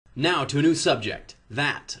Now to a new subject,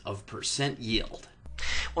 that of percent yield.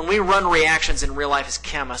 When we run reactions in real life as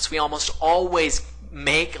chemists, we almost always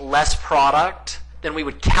make less product than we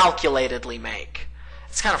would calculatedly make.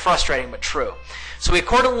 It's kind of frustrating but true. So we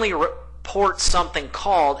accordingly report something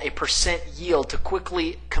called a percent yield to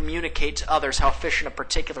quickly communicate to others how efficient a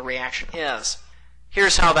particular reaction is.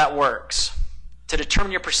 Here's how that works. To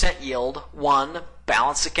determine your percent yield, 1.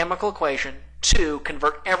 Balance the chemical equation. 2.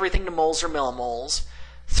 Convert everything to moles or millimoles.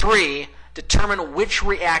 3. Determine which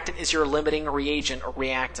reactant is your limiting reagent or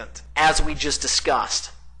reactant, as we just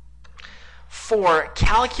discussed. 4.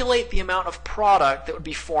 Calculate the amount of product that would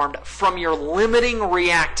be formed from your limiting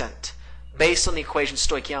reactant based on the equation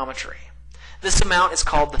stoichiometry. This amount is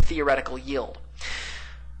called the theoretical yield.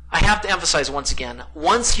 I have to emphasize once again,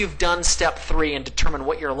 once you've done step 3 and determined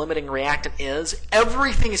what your limiting reactant is,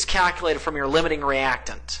 everything is calculated from your limiting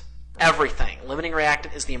reactant. Everything. Limiting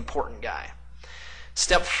reactant is the important guy.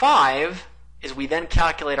 Step 5 is we then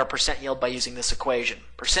calculate our percent yield by using this equation.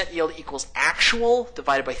 Percent yield equals actual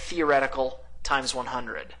divided by theoretical times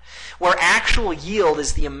 100. Where actual yield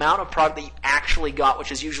is the amount of product that you actually got,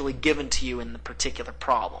 which is usually given to you in the particular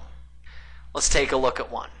problem. Let's take a look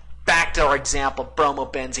at one. Back to our example,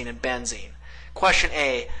 bromobenzene and benzene. Question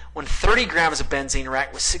A, when 30 grams of benzene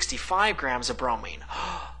react with 65 grams of bromine,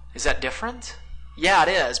 is that different? Yeah, it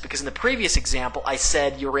is, because in the previous example, I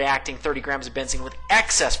said you're reacting 30 grams of benzene with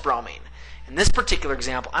excess bromine. In this particular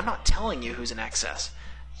example, I'm not telling you who's in excess.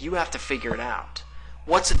 You have to figure it out.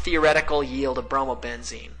 What's the theoretical yield of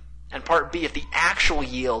bromobenzene? And part B, if the actual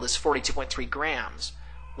yield is 42.3 grams,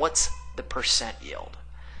 what's the percent yield?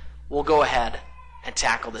 We'll go ahead and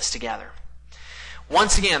tackle this together.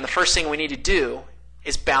 Once again, the first thing we need to do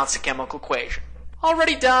is balance the chemical equation.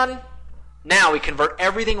 Already done. Now we convert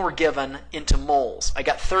everything we're given into moles. I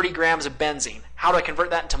got 30 grams of benzene. How do I convert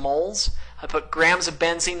that into moles? I put grams of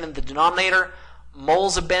benzene in the denominator,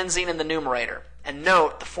 moles of benzene in the numerator. And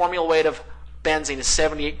note, the formula weight of benzene is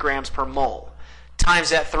 78 grams per mole. Times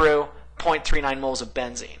that through 0.39 moles of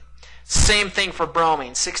benzene. Same thing for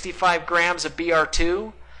bromine. 65 grams of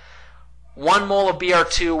Br2. 1 mole of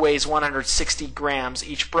Br2 weighs 160 grams.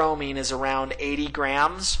 Each bromine is around 80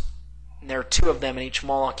 grams. And there are 2 of them in each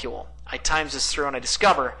molecule. I times this through and I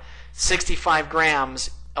discover 65 grams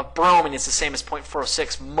of bromine is the same as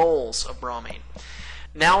 0.406 moles of bromine.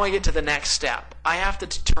 Now I get to the next step. I have to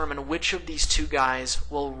determine which of these 2 guys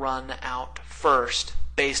will run out first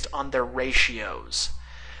based on their ratios.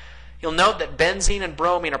 You'll note that benzene and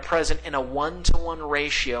bromine are present in a 1-to-1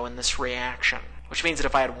 ratio in this reaction, which means that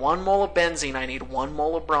if I had 1 mole of benzene, I need 1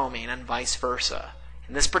 mole of bromine, and vice versa.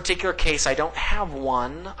 In this particular case, I don't have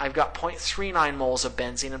 1. I've got 0.39 moles of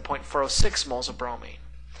benzene and 0.406 moles of bromine.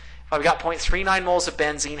 If I've got 0.39 moles of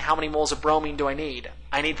benzene, how many moles of bromine do I need?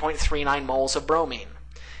 I need 0.39 moles of bromine.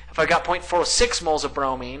 If I've got 0.406 moles of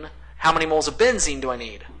bromine, how many moles of benzene do I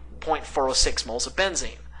need? 0.406 moles of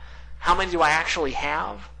benzene. How many do I actually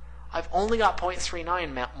have? I've only got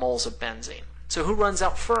 0.39 moles of benzene. So who runs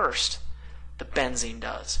out first? The benzene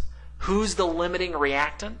does. Who's the limiting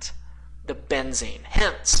reactant? The benzene.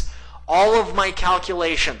 Hence, all of my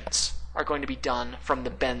calculations are going to be done from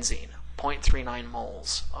the benzene, 0.39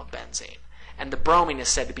 moles of benzene. And the bromine is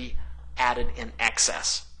said to be added in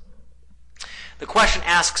excess. The question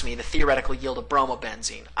asks me the theoretical yield of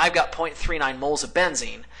bromobenzene. I've got 0.39 moles of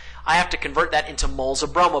benzene. I have to convert that into moles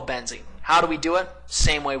of bromobenzene. How do we do it?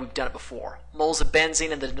 Same way we've done it before. Moles of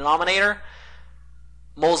benzene in the denominator,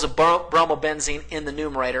 moles of bromobenzene in the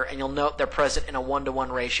numerator, and you'll note they're present in a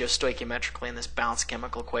 1-to-1 ratio stoichiometrically in this balanced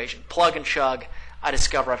chemical equation. Plug and chug, I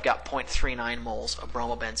discover I've got 0.39 moles of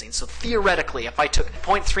bromobenzene. So theoretically, if I took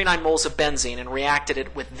 0.39 moles of benzene and reacted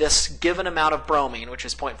it with this given amount of bromine, which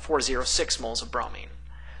is 0.406 moles of bromine,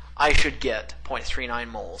 I should get 0.39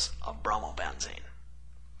 moles of bromobenzene.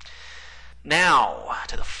 Now,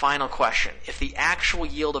 to the final question. If the actual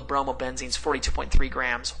yield of bromobenzene is 42.3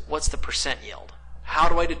 grams, what's the percent yield? How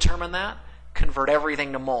do I determine that? Convert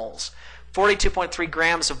everything to moles. 42.3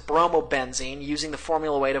 grams of bromobenzene, using the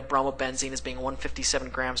formula weight of bromobenzene as being 157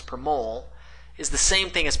 grams per mole, is the same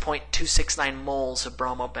thing as 0.269 moles of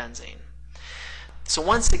bromobenzene. So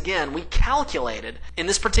once again, we calculated, in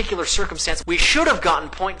this particular circumstance, we should have gotten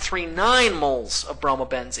 0.39 moles of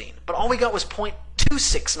bromobenzene, but all we got was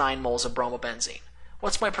 0.269 moles of bromobenzene.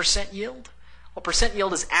 What's my percent yield? Well, percent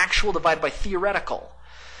yield is actual divided by theoretical.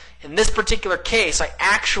 In this particular case, I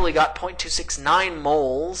actually got 0.269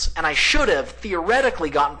 moles, and I should have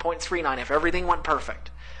theoretically gotten 0.39 if everything went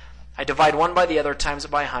perfect. I divide one by the other, times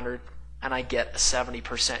it by 100, and I get a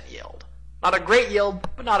 70% yield. Not a great yield,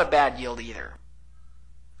 but not a bad yield either.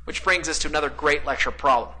 Which brings us to another great lecture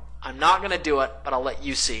problem. I'm not going to do it, but I'll let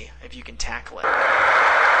you see if you can tackle it.